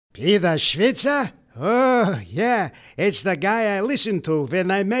Peter Switzer? Oh, yeah, it's the guy I listened to when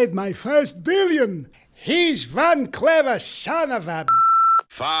I made my first billion. He's one clever son of a...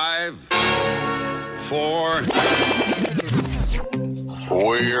 5, 4...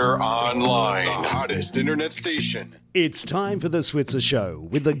 We're online. The hottest internet station. It's time for the Switzer Show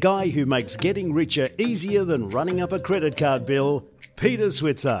with the guy who makes getting richer easier than running up a credit card bill, Peter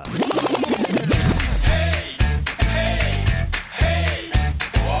Switzer.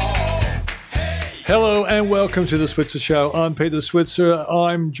 Hello and welcome to the Switzer Show. I'm Peter Switzer.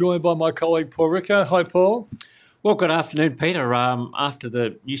 I'm joined by my colleague Paul Rickard. Hi, Paul. Well, good afternoon, Peter. After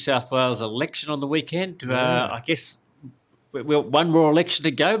the New South Wales election on the weekend, I guess one more election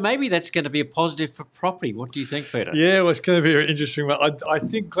to go. Maybe that's going to be a positive for property. What do you think, Peter? Yeah, well, it's going to be an interesting one. I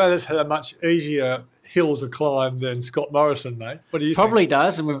think Gladys had a much easier hill to climb than Scott Morrison, mate. What do you Probably think?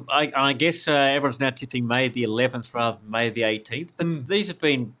 does, and I guess everyone's now tipping May the 11th rather than May the 18th. But these have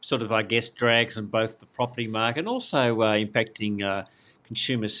been sort of, I guess, drags on both the property market and also impacting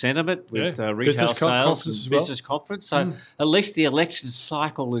consumer sentiment with retail sales and business confidence. So at least the election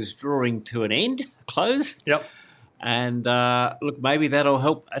cycle is drawing to an end, close. Yep. And look, maybe that'll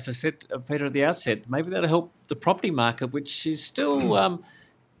help, as I said, Peter, at the outset, maybe that'll help the property market, which is still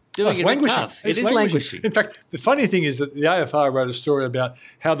doing it tough. It is languishing. In fact, the funny thing is that the AFR wrote a story about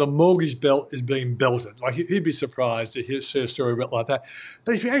how the mortgage belt is being belted. Like, he'd be surprised to see a story about like that.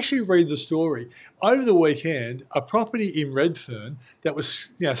 But if you actually read the story, over the weekend, a property in Redfern that was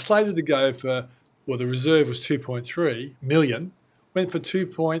slated to go for, well, the reserve was 2.3 million, went for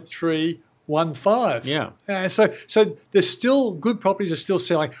 2.315. Yeah. So there's still good properties are still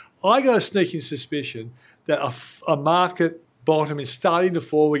selling. I got a sneaking suspicion that a market bottom is starting to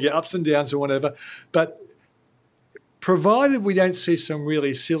fall. We get ups and downs or whatever, but provided we don't see some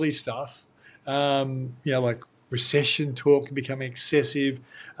really silly stuff, like recession talk becoming excessive,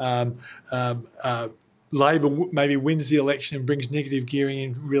 Labor maybe wins the election and brings negative gearing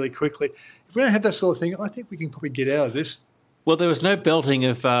in really quickly. If we don't have that sort of thing, I think we can probably get out of this. Well, there was no belting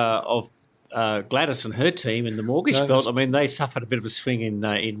of Gladys and her team in the mortgage belt. I mean, they suffered a bit of a swing in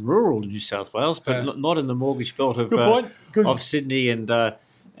rural New South Wales, but not in the mortgage belt of Sydney and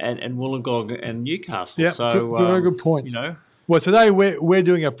Wollongong and Newcastle. Yeah, so very good point. Well, today we're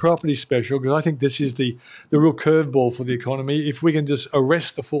doing a property special because I think this is the real curveball for the economy. If we can just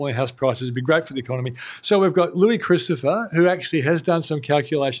arrest the falling house prices, it'd be great for the economy. So we've got Louis Christopher, who actually has done some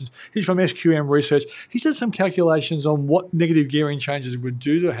calculations. He's from SQM Research. He's done some calculations on what negative gearing changes would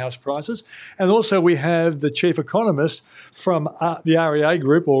do to house prices. And also we have the chief economist from the REA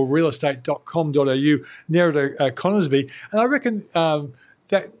Group, or realestate.com.au, Nerida Conisbee. And I reckon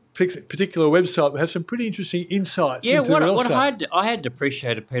that particular website has some pretty interesting insights. Yeah, into what I had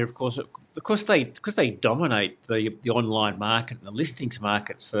appreciated, Peter, of course, because they dominate the online market and the listings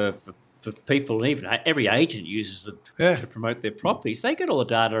markets for people, and even every agent uses them to promote their properties. They get all the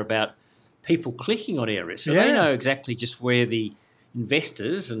data about people clicking on areas, so they know exactly just where the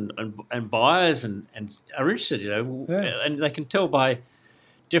investors and buyers and are interested. And they can tell by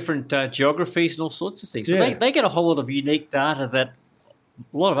different geographies and all sorts of things. So they get a whole lot of unique data that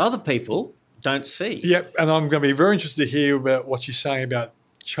a lot of other people don't see. Yep, and I'm going to be very interested to hear about what you're saying about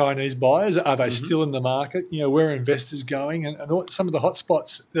Chinese buyers. Are they still in the market? Where are investors going? And some of the hot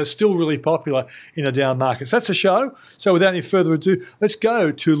spots that are still really popular in a down market. So that's a show. So without any further ado, let's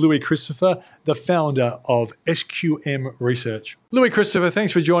go to Louis Christopher, the founder of SQM Research. Louis Christopher,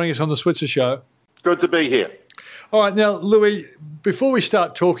 thanks for joining us on the Switzer Show. Good to be here. All right, now, Louis, before we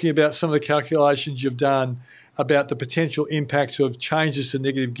start talking about some of the calculations you've done about the potential impacts of changes to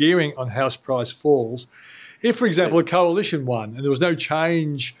negative gearing on house price falls, if, for example, a coalition won and there was no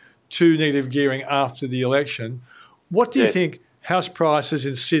change to negative gearing after the election, what do you think house prices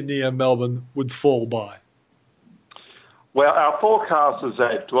in Sydney and Melbourne would fall by? Well, our forecast is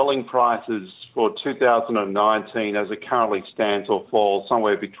that dwelling prices for 2019, as it currently stands, will fall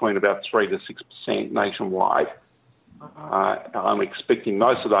somewhere between about 3 to 6% nationwide. I'm expecting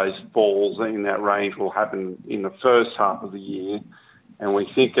most of those falls in that range will happen in the first half of the year. And we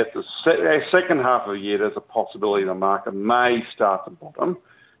think at the second half of the year, there's a possibility the market may start to bottom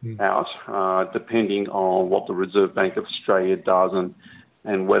out, depending on what the Reserve Bank of Australia does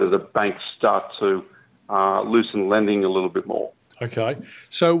and whether the banks start to loosen lending a little bit more. Okay.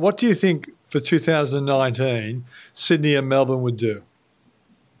 So what do you think for 2019 Sydney and Melbourne would do?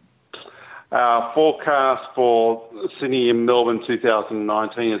 Our forecast for Sydney and Melbourne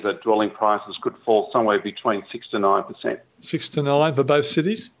 2019 is that dwelling prices could fall somewhere between 6 to 9%. 6 to 9 for both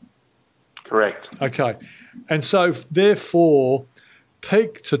cities? Correct. Okay. And so, therefore,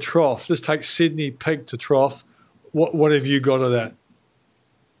 peak to trough, let's take Sydney peak to trough, what have you got of that?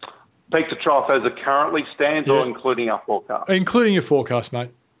 Peak to trough as it currently stands, or including our forecast? Including your forecast, mate.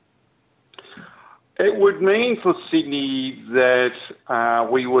 It would mean for Sydney that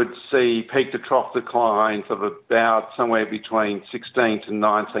we would see peak to trough declines of about somewhere between 16 to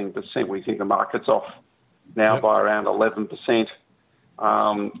 19%. We think the market's off now by around 11%.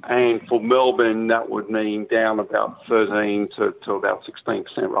 And for Melbourne, that would mean down about 13 to about 16%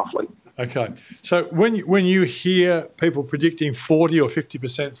 roughly. Okay. So when you hear people predicting 40 or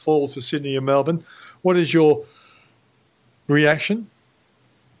 50% falls for Sydney and Melbourne, what is your reaction?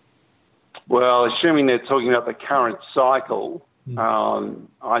 Well, assuming they're talking about the current cycle,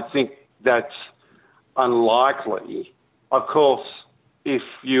 I think that's unlikely. Of course, if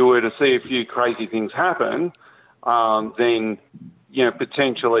you were to see a few crazy things happen, then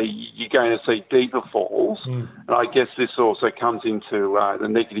potentially you're going to see deeper falls. And I guess this also comes into the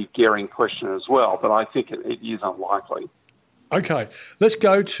negative gearing question as well, but I think it is unlikely. Okay, let's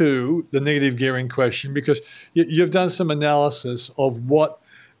go to the negative gearing question, because you've done some analysis of what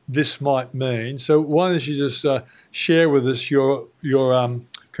this might mean. So why don't you just share with us your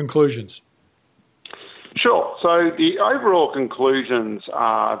conclusions? Sure. So the overall conclusions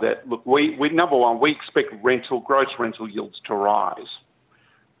are that, look, we number one, we expect gross rental yields to rise.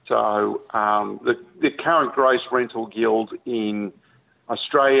 So the current gross rental yield in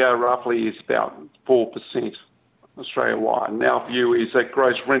Australia roughly is about 4% Australia-wide. And our view is that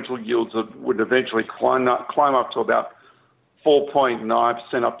gross rental yields would eventually climb up to about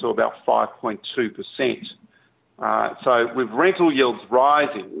 4.9% up to about 5.2%. So with rental yields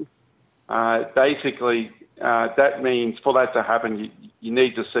rising, basically that means for that to happen, you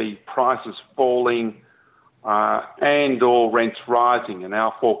need to see prices falling and or rents rising. And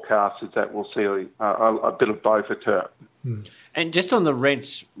our forecast is that we'll see a bit of both occur. And just on the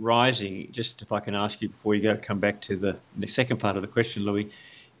rents rising, just if I can ask you before you come back to the second part of the question, Louis,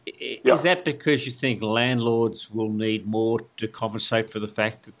 is that because you think landlords will need more to compensate for the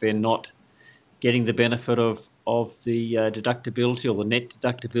fact that they're not getting the benefit of the deductibility or the net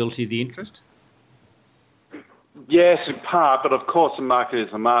deductibility of the interest? Yes, in part, but of course the market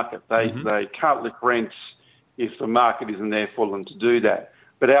is a market. They can't lift rents if the market isn't there for them to do that.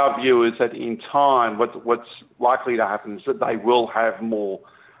 But our view is that in time, what's likely to happen is that they will have more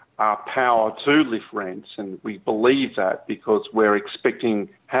power to lift rents, and we believe that because we're expecting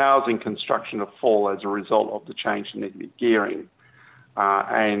housing construction to fall as a result of the change in negative gearing.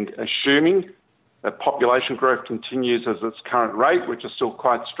 And assuming that population growth continues as its current rate, which is still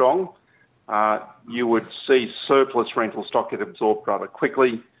quite strong, you would see surplus rental stock get absorbed rather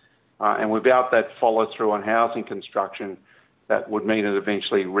quickly. And without that follow-through on housing construction, that would mean that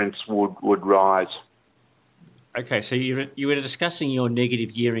eventually rents would rise. Okay, so you were discussing your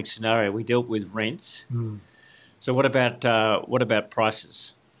negative gearing scenario. We dealt with rents. So what about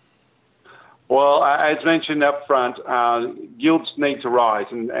prices? Well, as mentioned up front, yields need to rise,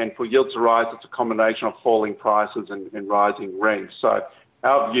 and for yields to rise, it's a combination of falling prices and rising rents. So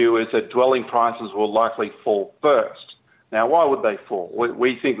our view is that dwelling prices will likely fall first. Now, why would they fall?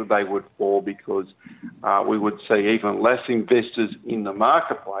 We think that they would fall because we would see even less investors in the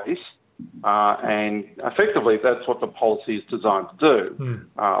marketplace, and effectively that's what the policy is designed to do.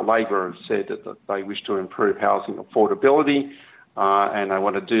 Labor has said that they wish to improve housing affordability, and they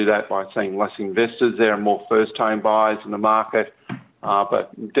want to do that by seeing less investors there and more first-home buyers in the market.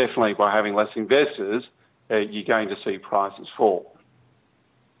 But definitely by having less investors, you're going to see prices fall.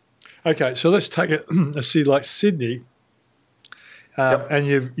 Okay, so let's take a city like Sydney. And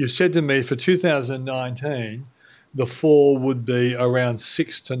you've said to me for 2019, the fall would be around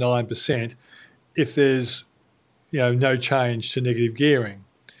 6 to 9% if there's no change to negative gearing.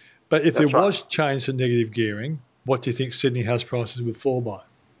 But if there was change to negative gearing, what do you think Sydney house prices would fall by?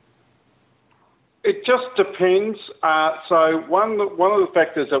 It just depends. So one of the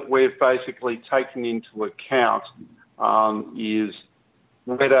factors that we've basically taken into account is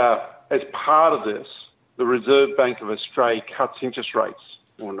whether, as part of this, the Reserve Bank of Australia cuts interest rates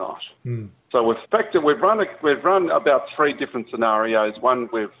or not. So we've run about three different scenarios: one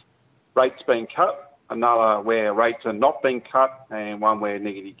with rates being cut, another where rates are not being cut, and one where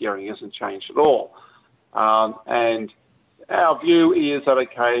negative gearing isn't changed at all. And our view is that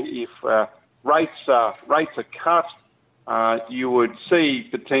if rates are cut, you would see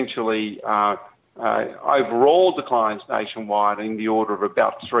potentially overall declines nationwide in the order of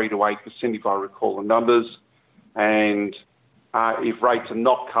about 3 to 8%, if I recall the numbers. And if rates are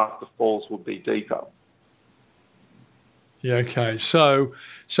not cut, the falls will be deeper. Yeah, okay. So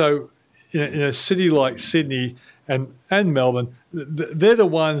in a city like Sydney and Melbourne, they're the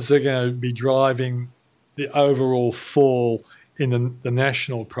ones that are going to be driving the overall fall in the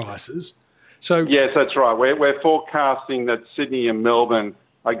national prices. So yes, that's right. We're forecasting that Sydney and Melbourne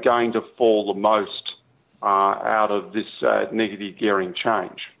are going to fall the most out of this negative gearing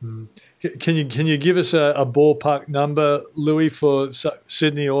change. Can you give us a ballpark number, Louis, for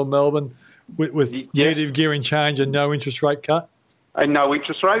Sydney or Melbourne with negative gearing change and no interest rate cut? And no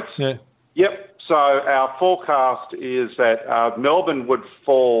interest rates? Yeah. Yep. So our forecast is that Melbourne would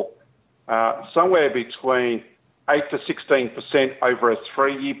fall somewhere between 8 to 16% over a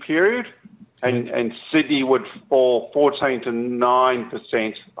 3-year period, and Sydney would fall 14 to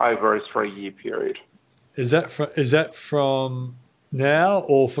 9% over a 3-year period. Is that from now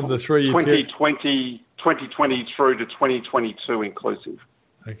or from the 3-year period? 2020 through to 2022 inclusive.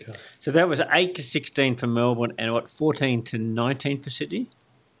 Okay. So that was 8 to 16 for Melbourne and what, 14 to 19 for Sydney?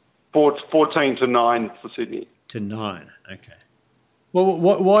 14 to 9 for Sydney. To 9, okay. Well,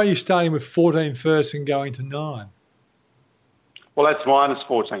 why are you starting with 14 first and going to 9? Well, that's minus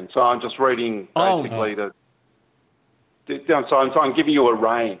 14. So I'm just reading basically So I'm giving you a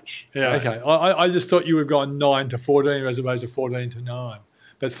range. Yeah, okay. I just thought you would have gone 9 to 14 as opposed to 14 to 9.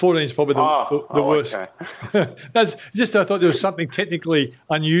 But 14 is probably the worst. Okay. That's just, I thought there was something technically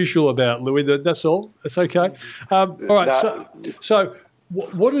unusual about Louis. That's all. That's okay. All right. So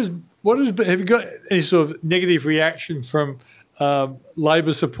what is have you got any sort of negative reaction from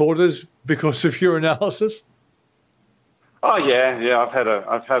Labor supporters because of your analysis? Oh yeah.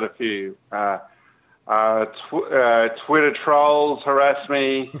 I've had a few. Twitter trolls harass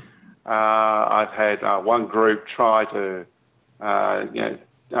me. I've had one group try to,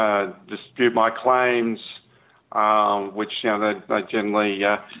 dispute my claims, which they generally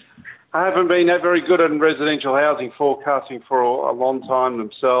haven't been that very good at residential housing forecasting for a long time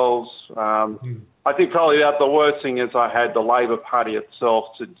themselves. I think probably the worst thing is I had the Labor Party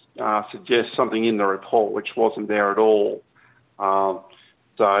itself to suggest something in the report which wasn't there at all.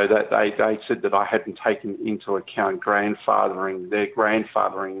 So that they said that I hadn't taken into account grandfathering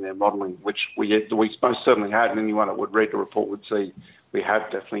their modelling, which we most certainly had, and anyone that would read the report would see we have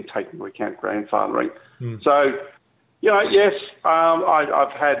definitely taken into account grandfathering. So, yes,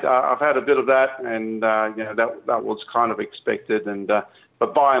 I've had a bit of that, and that was kind of expected, and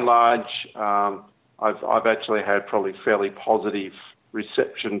but by and large, I've actually had probably fairly positive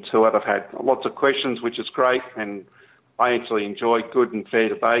reception to it. I've had lots of questions, which is great, and I actually enjoy good and fair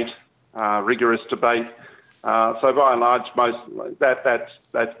debate, rigorous debate. So by and large,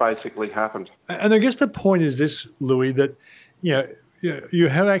 that's basically happened. And I guess the point is this, Louis, that you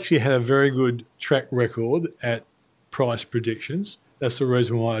have actually had a very good track record at price predictions. That's the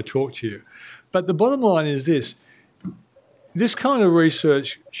reason why I talked to you. But the bottom line is this kind of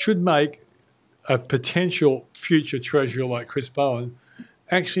research should make a potential future treasurer like Chris Bowen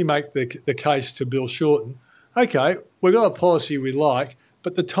actually make the case to Bill Shorten. Okay, we've got a policy we like,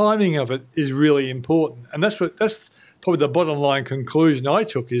 but the timing of it is really important. And that's probably the bottom line conclusion I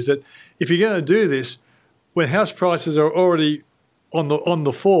took, is that if you're going to do this, when house prices are already on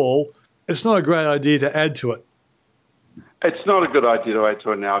the fall, it's not a great idea to add to it. It's not a good idea to add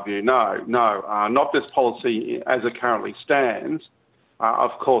to it in our view, no. Not this policy as it currently stands.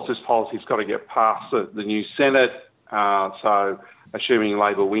 Of course, this policy's got to get past the new Senate, so assuming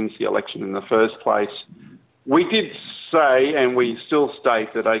Labor wins the election in the first place. We did say, and we still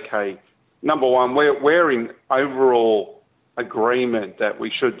state that, okay, number one, we're in overall agreement that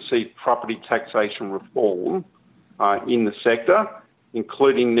we should see property taxation reform in the sector,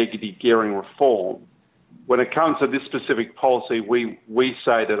 including negative gearing reform. When it comes to this specific policy, we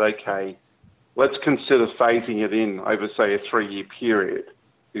say that, okay, let's consider phasing it in over, say, a 3-year period,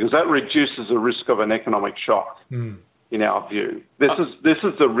 because that reduces the risk of an economic shock. In our view, this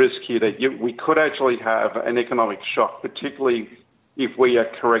is the risk here, that we could actually have an economic shock, particularly if we are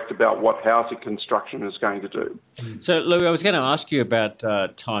correct about what housing construction is going to do. So, Lou, I was going to ask you about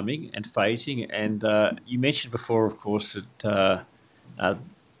timing and phasing, and you mentioned before, of course, that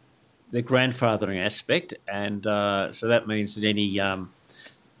the grandfathering aspect, and so that means that any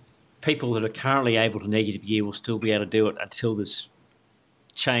people that are currently able to negative gear will still be able to do it until this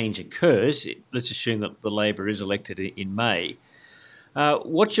change occurs. Let's assume that the Labor is elected in May.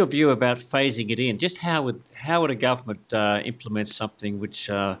 What's your view about phasing it in? Just how would a government implement something which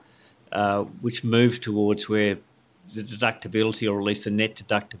moves towards where the deductibility, or at least the net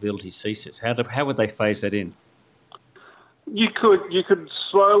deductibility, ceases? How would they phase that in? You could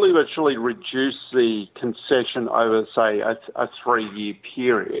slowly but surely reduce the concession over, say, a 3-year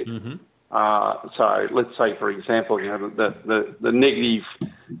period. Mm-hmm. So let's say, for example, the negative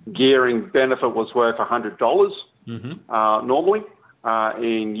gearing benefit was worth $100 normally.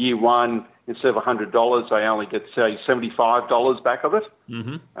 In year one, instead of $100, they only get, say, $75 back of it.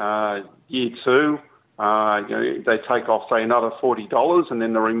 Year two, they take off, say, another $40, and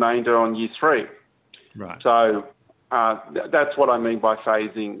then the remainder on year three. Right. So that's what I mean by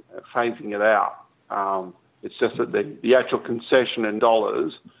phasing it out. It's just that the actual concession in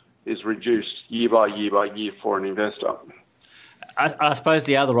dollars is reduced year by year for an investor. I suppose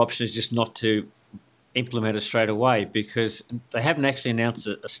the other option is just not to implement it straight away, because they haven't actually announced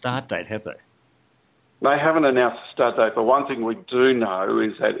a start date, have they? They haven't announced a start date, but one thing we do know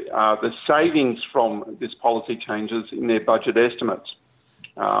is that the savings from this policy changes in their budget estimates,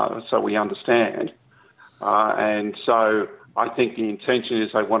 so we understand. And so I think the intention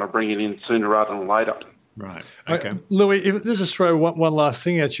is they want to bring it in sooner rather than later. Right. Okay. Louis, if let's just throw one last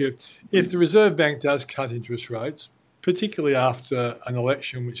thing at you. If the Reserve Bank does cut interest rates, particularly after an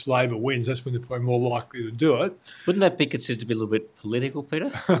election which Labor wins, that's when they're probably more likely to do it. Wouldn't that be considered to be a little bit political,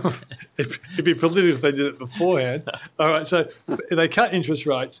 Peter? It'd be political if they did it beforehand. All right, so if they cut interest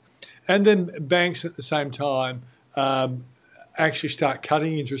rates and then banks at the same time actually start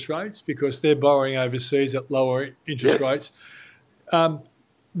cutting interest rates because they're borrowing overseas at lower interest rates,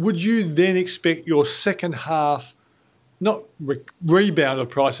 would you then expect your second half, not rebound of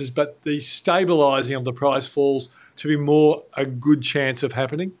prices, but the stabilising of the price falls to be more a good chance of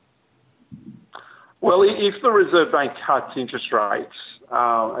happening? Well, if the Reserve Bank cuts interest rates,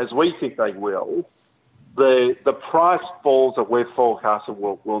 as we think they will, the price falls that we're forecasting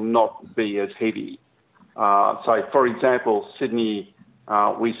will not be as heavy. So, for example, Sydney,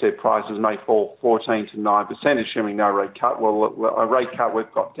 we said prices may fall 14 to 9%, assuming no rate cut. Well, a rate cut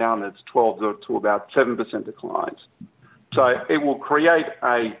we've got down that's 12 to about 7% declines. So it will create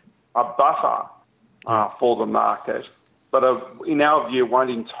a buffer for the market, but in our view, won't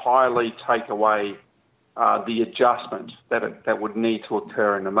entirely take away the adjustment that would need to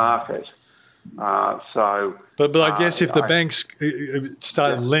occur in the market. But I guess if the banks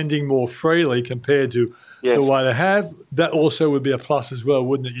started lending more freely compared to the way they have, that also would be a plus as well,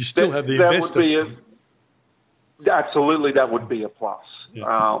 wouldn't it? You still have the investor. Absolutely, that would be a plus.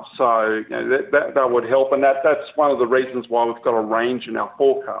 Yeah. So that would help, and that's one of the reasons why we've got a range in our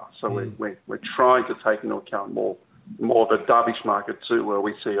forecast. So we're trying to take into account more of a dovish market too, where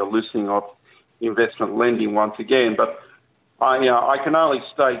we see a loosening of investment lending once again. But I can only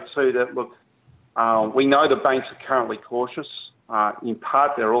state too that look, we know the banks are currently cautious. In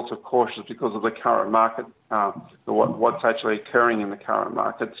part, they're also cautious because of the current market, what's actually occurring in the current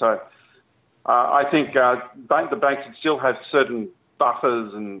market. So I think the banks still have certain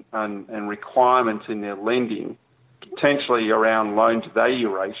buffers and requirements in their lending, potentially around loan-to-value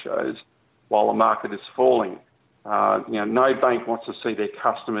ratios, while the market is falling. No bank wants to see their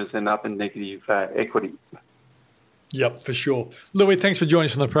customers end up in negative equity. Yep, for sure. Louis, thanks for joining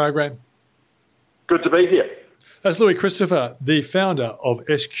us on the program. Good to be here. That's Louis Christopher, the founder of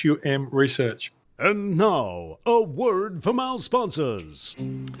SQM Research. And now, a word from our sponsors.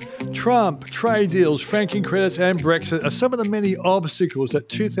 Trump, trade deals, franking credits and Brexit are some of the many obstacles that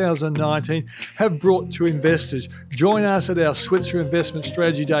 2019 have brought to investors. Join us at our Switzer Investment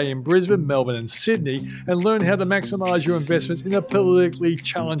Strategy Day in Brisbane, Melbourne and Sydney and learn how to maximise your investments in a politically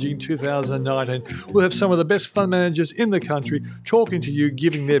challenging 2019. We'll have some of the best fund managers in the country talking to you,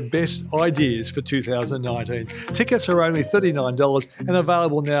 giving their best ideas for 2019. Tickets are only $39 and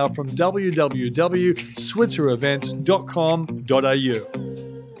available now from www.switzerevents.com.au.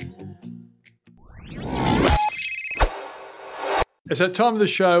 It's that time of the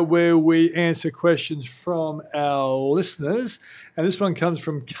show where we answer questions from our listeners, and this one comes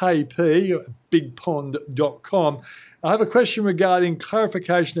from KP at bigpond.com. I have a question regarding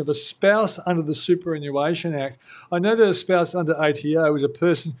clarification of a spouse under the Superannuation Act. I know that a spouse under ATO is a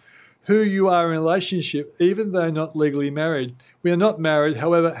person who you are in a relationship, even though not legally married. We are not married,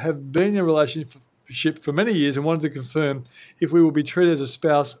 however, have been in a relationship for many years and wanted to confirm if we will be treated as a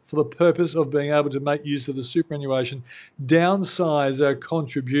spouse for the purpose of being able to make use of the superannuation downsizer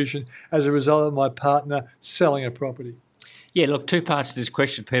contribution as a result of my partner selling a property. Yeah, look, two parts to this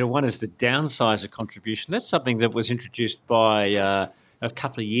question, Peter. One is the downsizer contribution. That's something that was introduced by a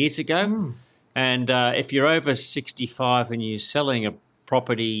couple of years ago. And if you're over 65 and you're selling a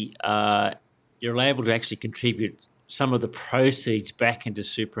property, you're able to actually contribute some of the proceeds back into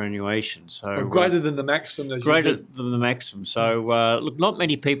superannuation. So greater than the maximum. Greater than the maximum. So look, not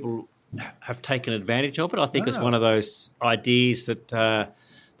many people have taken advantage of it. I think it's one of those ideas that the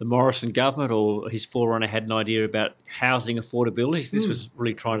Morrison government or his forerunner had an idea about housing affordability. This was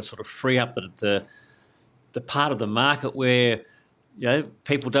really trying to sort of free up the part of the market where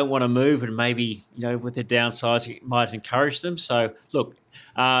people don't want to move, and maybe, with their downsizing, it might encourage them. So, look,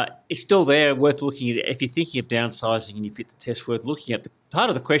 it's still there, worth looking at. If you're thinking of downsizing and you fit the test, worth looking at. Part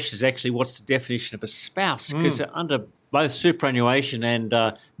of the question is actually what's the definition of a spouse? Because under both superannuation and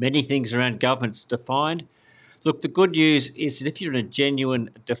many things around government's defined. Look, the good news is that if you're in a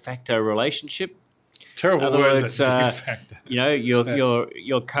genuine de facto relationship, terrible words, de facto.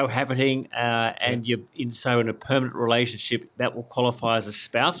 You're cohabiting and you're in a permanent relationship, that will qualify as a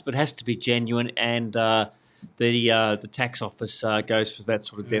spouse, but it has to be genuine, and the tax office goes for that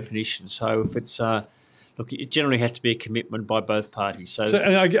sort of definition. So if it's it generally has to be a commitment by both parties. So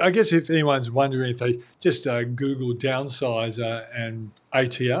and I guess if anyone's wondering, if they just Google downsizer and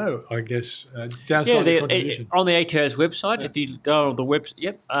ATO, I guess downsizer contribution. On the ATO's website, if you go on the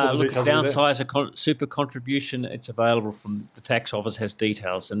website, look at downsizer super contribution. It's available from the tax office, has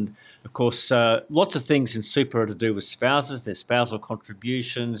details, and of course, lots of things in super are to do with spouses. There's spousal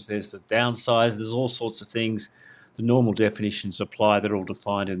contributions. There's the downsize. There's all sorts of things. The normal definitions apply. They're all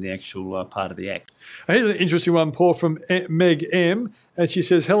defined in the actual part of the Act. Here's an interesting one, Paul, from Meg M. And she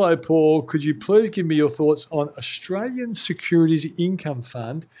says, hello, Paul. Could you please give me your thoughts on Australian Securities Income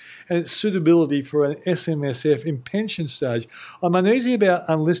Fund and its suitability for an SMSF in pension stage? I'm uneasy about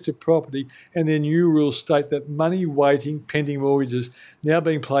unlisted property, and their new rules state that money waiting pending mortgages now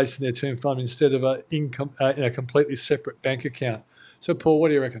being placed in their term fund instead of in a completely separate bank account. So, Paul, what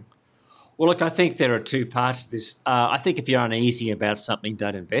do you reckon? Well, look, I think there are two parts to this. I think if you're uneasy about something,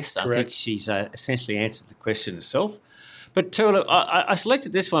 don't invest. Correct. I think she's essentially answered the question herself. But two, look, I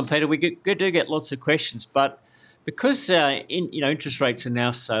selected this one, Peter. We do get lots of questions, but because interest rates are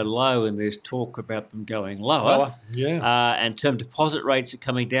now so low and there's talk about them going lower, and term deposit rates are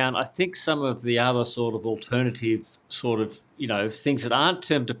coming down, I think some of the other sort of alternative things that aren't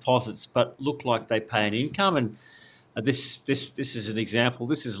term deposits but look like they pay an income, and this is an example.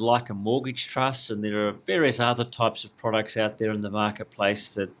 This is like a mortgage trust, and there are various other types of products out there in the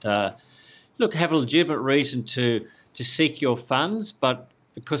marketplace that have a legitimate reason to seek your funds, but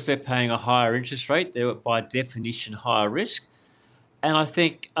because they're paying a higher interest rate, they're by definition higher risk. And I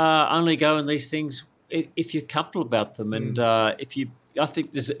think only go in these things if you're comfortable about them, and I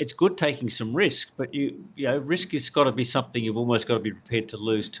think it's good taking some risk, but risk has got to be something you've almost got to be prepared to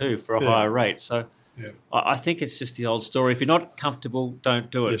lose too for a higher rate. So. Yeah. I think it's just the old story. If you're not comfortable,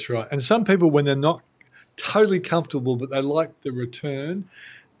 don't do it. That's right. And some people, when they're not totally comfortable but they like the return,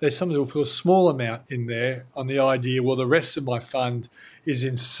 they sometimes will put a small amount in there on the idea, well, the rest of my fund is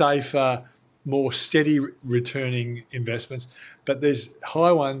in safer, more steady returning investments. But there's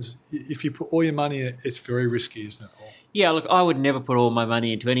high ones. If you put all your money in it, it's very risky, isn't it? Yeah, look, I would never put all my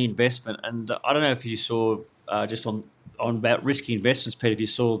money into any investment. And I don't know if you saw just on about risky investments, Peter, if you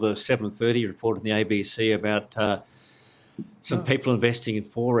saw the 7:30 report in the ABC about some people investing in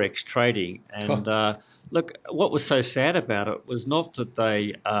Forex trading. And look, what was so sad about it was not that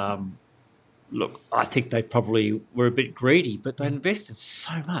they, I think they probably were a bit greedy, but they invested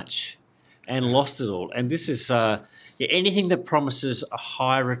so much and lost it all. And this is anything that promises a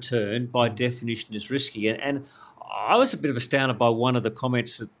high return by definition is risky. And I was a bit of astounded by one of the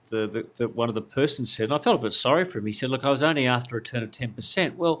comments that one of the persons said, and I felt a bit sorry for him. He said, look, I was only after a return of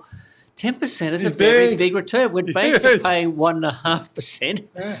 10%. Well, 10% is a very big return. When banks are paying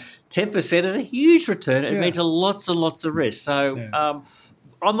 1.5%, 10% is a huge return. It means lots and lots of risk. So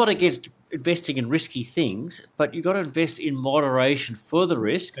I'm not against investing in risky things, but you've got to invest in moderation for the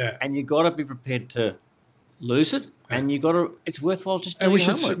risk, and you've got to be prepared to lose it, and you've got to. It's worthwhile just doing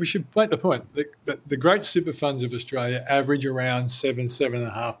homework. And we should make the point that the great super funds of Australia average around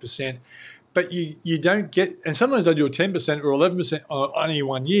 7.5%, but you don't get, and sometimes they do a 10% or 11% on only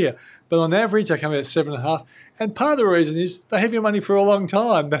 1 year, but on average they come out at 7.5%. And part of the reason is they have your money for a long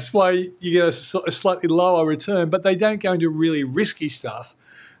time. That's why you get a slightly lower return, but they don't go into really risky stuff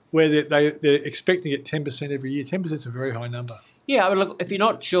where they're expecting it 10% every year. 10% is a very high number. Yeah, but look, if you're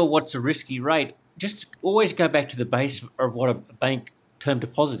not sure what's a risky rate, just always go back to the base of what a bank term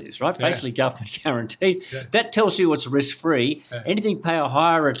deposit is, right? Basically government guaranteed. Yeah. That tells you what's risk-free. Yeah. Anything pay a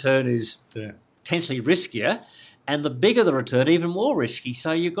higher return is potentially riskier, and the bigger the return, even more risky.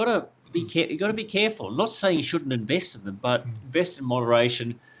 So you've got to be careful. I'm not saying you shouldn't invest in them, but invest in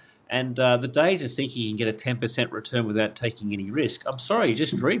moderation. And the days of thinking you can get a 10% return without taking any risk, I'm sorry, you're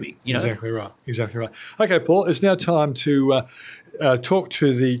just dreaming. Exactly right. Okay, Paul, it's now time to talk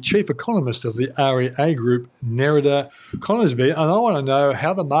to the chief economist of the REA Group, Nerida Conisbee, and I want to know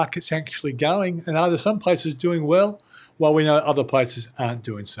how the market's actually going, and are there some places doing well while we know other places aren't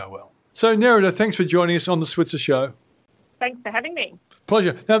doing so well. So, Nerida, thanks for joining us on the Switzer Show. Thanks for having me.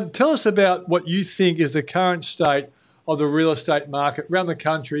 Pleasure. Now, tell us about what you think is the current state of the real estate market around the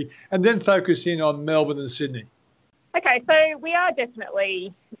country, and then focus in on Melbourne and Sydney? Okay, so we are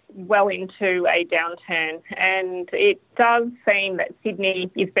definitely well into a downturn, and it does seem that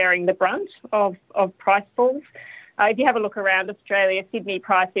Sydney is bearing the brunt of price falls. If you have a look around Australia, Sydney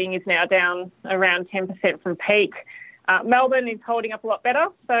pricing is now down around 10% from peak. Melbourne is holding up a lot better.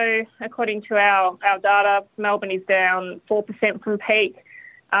 So according to our data, Melbourne is down 4% from peak.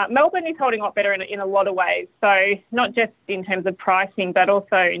 Melbourne is holding a lot better in a lot of ways. So not just in terms of pricing, but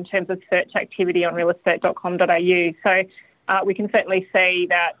also in terms of search activity on realestate.com.au. So we can certainly see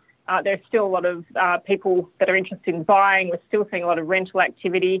that there's still a lot of people that are interested in buying. We're still seeing a lot of rental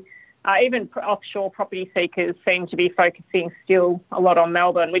activity. Even offshore property seekers seem to be focusing still a lot on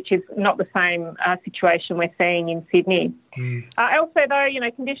Melbourne, which is not the same situation we're seeing in Sydney. Also, though,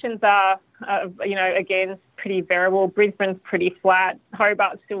 conditions are, again, pretty variable. Brisbane's pretty flat.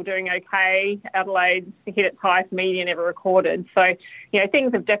 Hobart's still doing okay. Adelaide's hit its highest median ever recorded. So,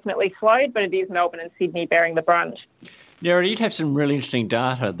 things have definitely slowed, but it is Melbourne and Sydney bearing the brunt. Nerida, you'd have some really interesting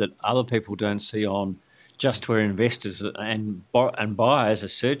data that other people don't see on just where investors and buyers are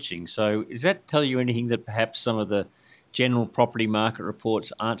searching. So does that tell you anything that perhaps some of the general property market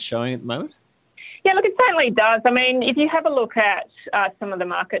reports aren't showing at the moment? Yeah, look, it certainly does. I mean, if you have a look at some of the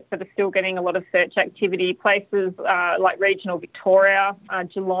markets that are still getting a lot of search activity, places like regional Victoria,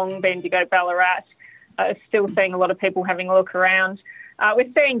 Geelong, Bendigo, Ballarat, are still seeing a lot of people having a look around.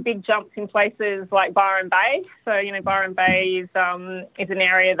 We're seeing big jumps in places like Byron Bay. So, Byron Bay is an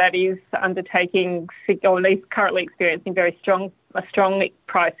area that is undertaking, or at least currently experiencing a strong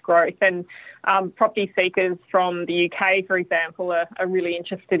price growth. And property seekers from the UK, for example, are really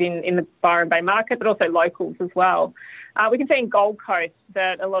interested in the Byron Bay market, but also locals as well. We can see in Gold Coast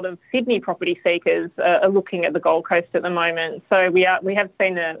that a lot of Sydney property seekers are looking at the Gold Coast at the moment. So we have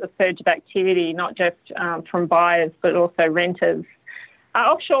seen a surge of activity, not just from buyers, but also renters.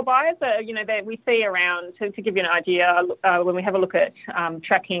 Offshore buyers, we see around, to give you an idea, when we have a look at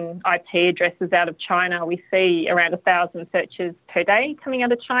tracking IP addresses out of China, we see around 1,000 searches per day coming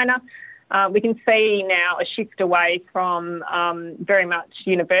out of China. We can see now a shift away from very much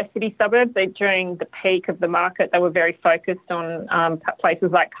university suburbs. During the peak of the market, they were very focused on places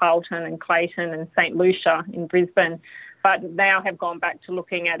like Carlton and Clayton and St Lucia in Brisbane, but now have gone back to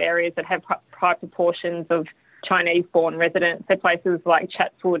looking at areas that have high proportions of Chinese-born residents, so places like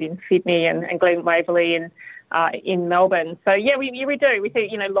Chatswood in Sydney and Glen Waverley in Melbourne. So, yeah, we do. We see,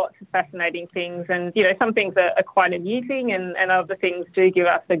 lots of fascinating things, and, some things are quite amusing and other things do give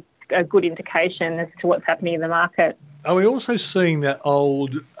us a good indication as to what's happening in the market. Are we also seeing that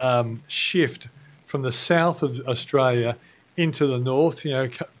old shift from the south of Australia into the north,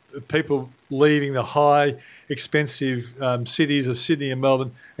 people leaving the high, expensive cities of Sydney and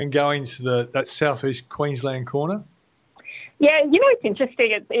Melbourne and going to that southeast Queensland corner? Yeah, it's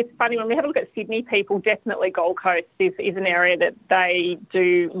interesting. It's funny, when we have a look at Sydney people, definitely Gold Coast is an area that they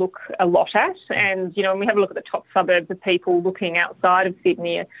do look a lot at. And, when we have a look at the top suburbs of people looking outside of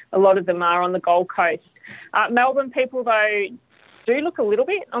Sydney, a lot of them are on the Gold Coast. Melbourne people, though, do look a little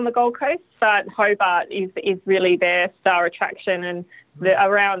bit on the Gold Coast, but Hobart is really their star attraction, and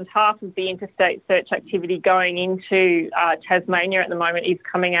around half of the interstate search activity going into Tasmania at the moment is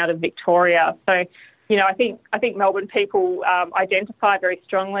coming out of Victoria. So, I think Melbourne people identify very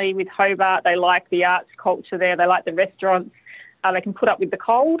strongly with Hobart. They like the arts culture there. They like the restaurants. They can put up with the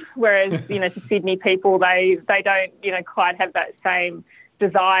cold, whereas, to Sydney people, they don't, quite have that same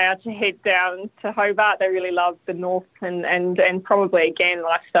desire to head down to Hobart. They really love the north and probably, again,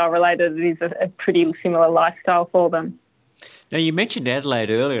 lifestyle related, it is a pretty similar lifestyle for them. Now, you mentioned Adelaide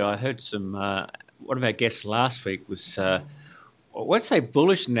earlier. I heard one of our guests last week was, I won't say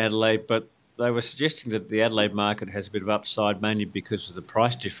bullish in Adelaide, but they were suggesting that the Adelaide market has a bit of upside, mainly because of the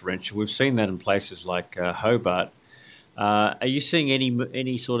price differential. We've seen that in places like Hobart. Are you seeing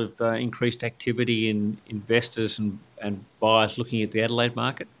any sort of increased activity in investors and buyers looking at the Adelaide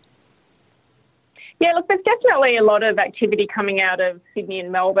market? Yeah, look, there's definitely a lot of activity coming out of Sydney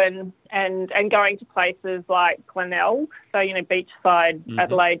and Melbourne and going to places like Glenelg. So, beachside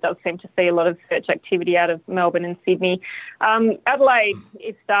Adelaide does seem to see a lot of search activity out of Melbourne and Sydney. Adelaide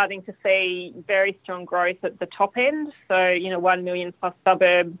is starting to see very strong growth at the top end. So, 1 million plus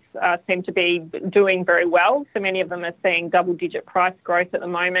suburbs seem to be doing very well. So many of them are seeing double-digit price growth at the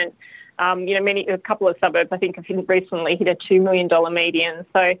moment. A couple of suburbs, I think, have recently hit a $2 million median.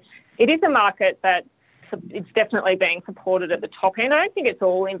 So it is a market that it's definitely being supported at the top end. I don't think it's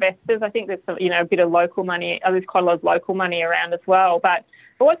all investors. I think there's a bit of local money. There's quite a lot of local money around as well. But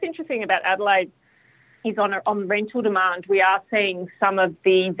what's interesting about Adelaide is on rental demand. We are seeing some of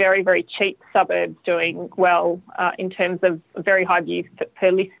the very, very cheap suburbs doing well in terms of very high views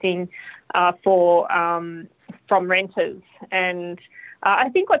per listing from renters. And I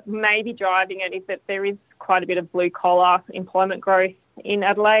think what may be driving it is that there is quite a bit of blue-collar employment growth in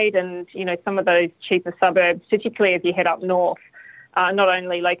Adelaide, and, some of those cheaper suburbs, particularly as you head up north, not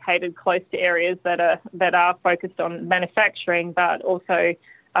only located close to areas that are focused on manufacturing, but also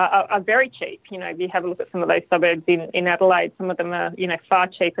are very cheap. If you have a look at some of those suburbs in Adelaide, some of them are, far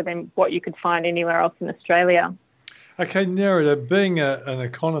cheaper than what you could find anywhere else in Australia. Okay, Nerida, being an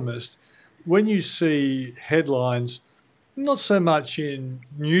economist, when you see headlines, not so much in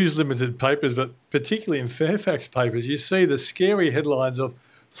News Limited papers, but particularly in Fairfax papers, you see the scary headlines of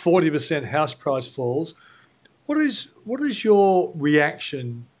 40% house price falls. What is your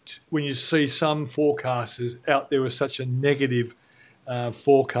reaction when you see some forecasters out there with such a negative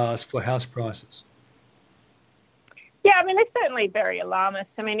forecast for house prices? Yeah, they're certainly very alarmist.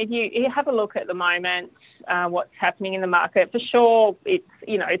 If you have a look at the moment, what's happening in the market, for sure,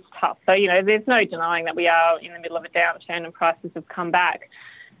 it's tough. So, there's no denying that we are in the middle of a downturn and prices have come back.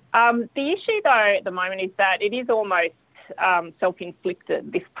 The issue, though, at the moment is that it is almost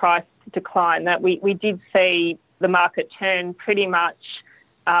self-inflicted, this price decline, that we did see the market turn pretty much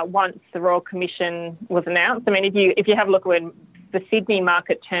once the Royal Commission was announced. If you have a look at when the Sydney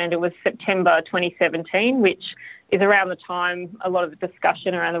market turned, it was September 2017, which is around the time a lot of the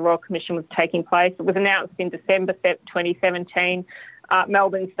discussion around the Royal Commission was taking place. It was announced in December 2017.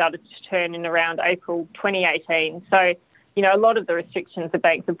 Melbourne started to turn in around April 2018. So, a lot of the restrictions the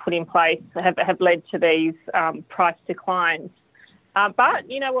banks have put in place have led to these price declines. But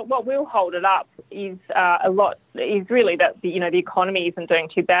what will hold it up is really that the economy isn't doing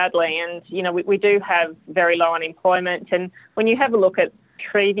too badly, and we do have very low unemployment. And when you have a look at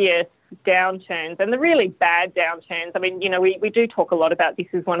previous downturns and the really bad downturns, we do talk a lot about this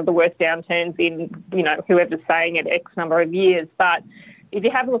as one of the worst downturns in whoever's saying it X number of years. But if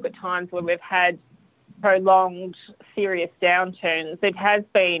you have a look at times where we've had prolonged, serious downturns, it has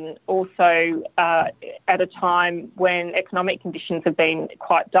been also at a time when economic conditions have been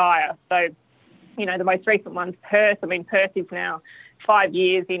quite dire. So, the most recent one's Perth. Perth is now 5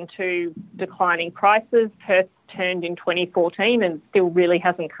 years into declining prices. Perth turned in 2014 and still really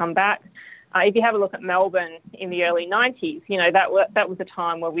hasn't come back. If you have a look at Melbourne in the early 90s, that was a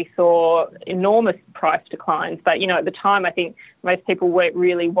time where we saw enormous price declines. But, at the time, I think most people weren't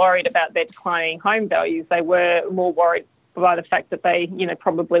really worried about their declining home values. They were more worried by the fact that they,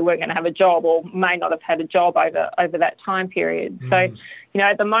 probably weren't going to have a job or may not have had a job over that time period. So,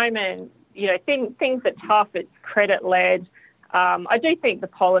 at the moment, things are tough. It's credit-led. I do think the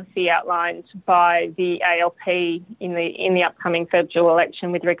policy outlined by the ALP in the upcoming federal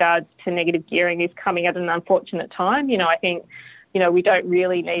election with regards to negative gearing is coming at an unfortunate time. I think, we don't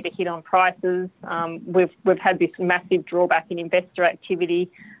really need a hit on prices. We've had this massive drawback in investor activity.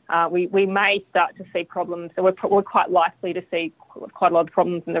 We may start to see problems. So we're quite likely to see quite a lot of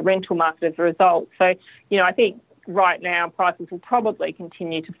problems in the rental market as a result. So, I think right now prices will probably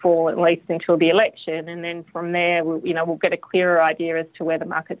continue to fall at least until the election, and then from there we'll get a clearer idea as to where the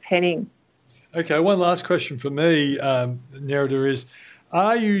market's heading. Okay, one last question for me, Nerida, is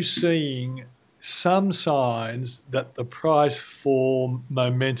are you seeing some signs that the price fall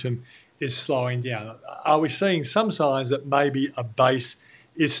momentum is slowing down? Are we seeing some signs that maybe a base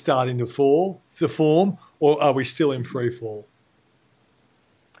is starting to form, or are we still in free fall?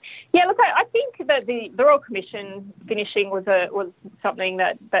 Yeah, look, I think that the Royal Commission finishing was something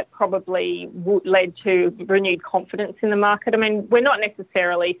that probably led to renewed confidence in the market. We're not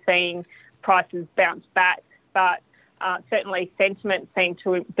necessarily seeing prices bounce back, but certainly sentiment seemed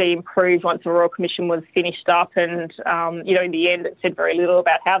to be improved once the Royal Commission was finished up, and in the end it said very little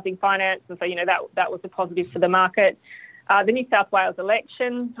about housing finance, and so that was a positive for the market. The New South Wales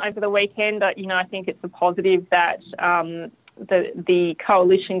election over the weekend, I think it's a positive that the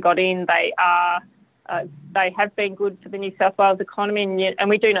coalition got in. They have been good for the New South Wales economy, and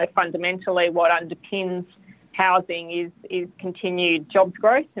we do know fundamentally what underpins housing is continued jobs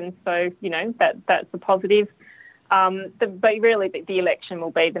growth, and so that's a positive. But really, the election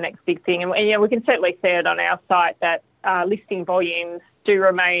will be the next big thing, and we can certainly see it on our site that listing volumes do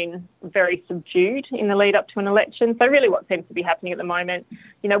remain very subdued in the lead up to an election. So really what seems to be happening at the moment,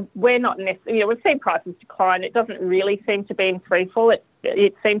 we're not necessarily, we've seen prices decline. It doesn't really seem to be in free fall.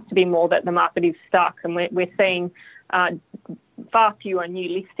 It seems to be more that the market is stuck, and we're seeing far fewer new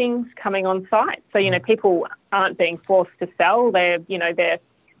listings coming on site. So, people aren't being forced to sell. They're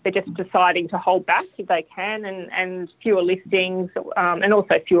they're just deciding to hold back if they can, and fewer listings, and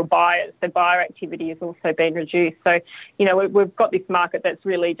also fewer buyers. So buyer activity has also been reduced. So, we've got this market that's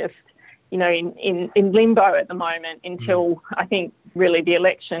really just, in limbo at the moment until I think really the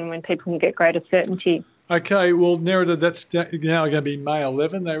election, when people can get greater certainty. Okay, well, Nerida, that's now going to be May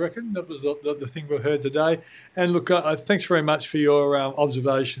 11, they reckon. That was the thing we heard today. And look, thanks very much for your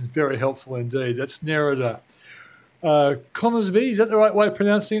observations. Very helpful indeed. That's Nerida Conisbee. Is that the right way of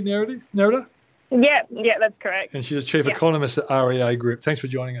pronouncing it, Nerida? Yeah, that's correct. And she's a chief economist at REA Group. Thanks for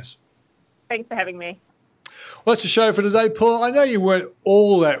joining us. Thanks for having me. Well, that's the show for today, Paul. I know you weren't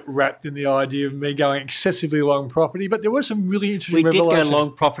all that wrapped in the idea of me going excessively long property, but there were some really interesting revelations. We did go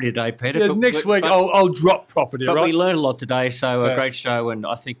long property today, Peter. Yeah, next week I'll drop property, but right? we learned a lot today, so a great show, and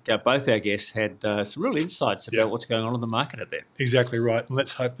I think both our guests had some real insights about what's going on in the market out there. Exactly right, and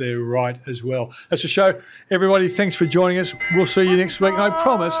let's hope they're right as well. That's the show. Everybody, thanks for joining us. We'll see you next week, and I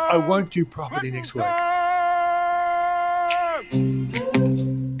promise I won't do property next week.